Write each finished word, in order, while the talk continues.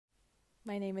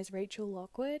My name is Rachel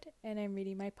Lockwood, and I'm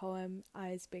reading my poem,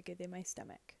 Eyes Bigger Than My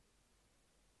Stomach.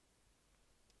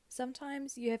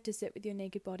 Sometimes you have to sit with your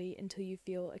naked body until you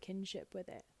feel a kinship with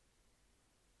it.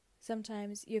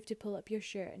 Sometimes you have to pull up your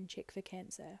shirt and check for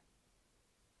cancer.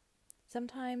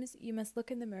 Sometimes you must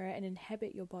look in the mirror and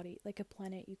inhabit your body like a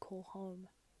planet you call home.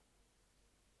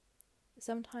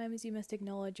 Sometimes you must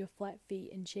acknowledge your flat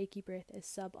feet and shaky breath as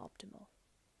suboptimal.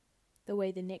 The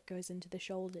way the neck goes into the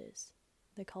shoulders,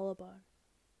 the collarbone,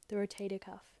 the rotator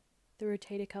cuff. The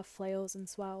rotator cuff flails and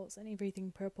swells and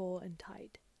everything purple and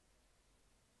tight.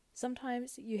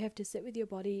 Sometimes you have to sit with your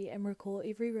body and recall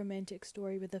every romantic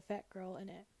story with a fat girl in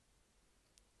it.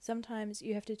 Sometimes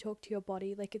you have to talk to your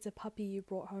body like it's a puppy you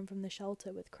brought home from the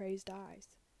shelter with crazed eyes.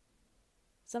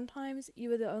 Sometimes you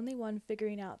are the only one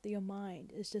figuring out that your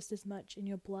mind is just as much in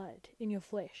your blood, in your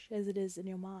flesh, as it is in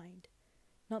your mind,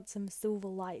 not some silver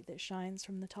light that shines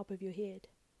from the top of your head.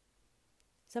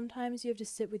 Sometimes you have to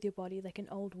sit with your body like an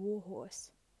old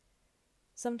warhorse.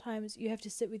 Sometimes you have to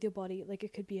sit with your body like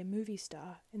it could be a movie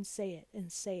star and say it and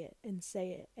say it and say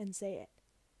it and say it.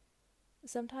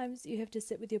 Sometimes you have to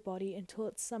sit with your body until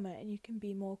it's summer and you can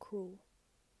be more cruel.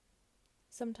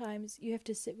 Sometimes you have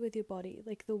to sit with your body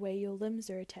like the way your limbs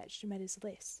are attached matters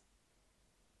less.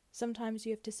 Sometimes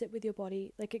you have to sit with your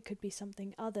body like it could be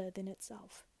something other than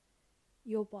itself.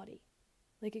 Your body,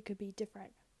 like it could be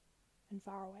different and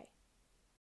far away.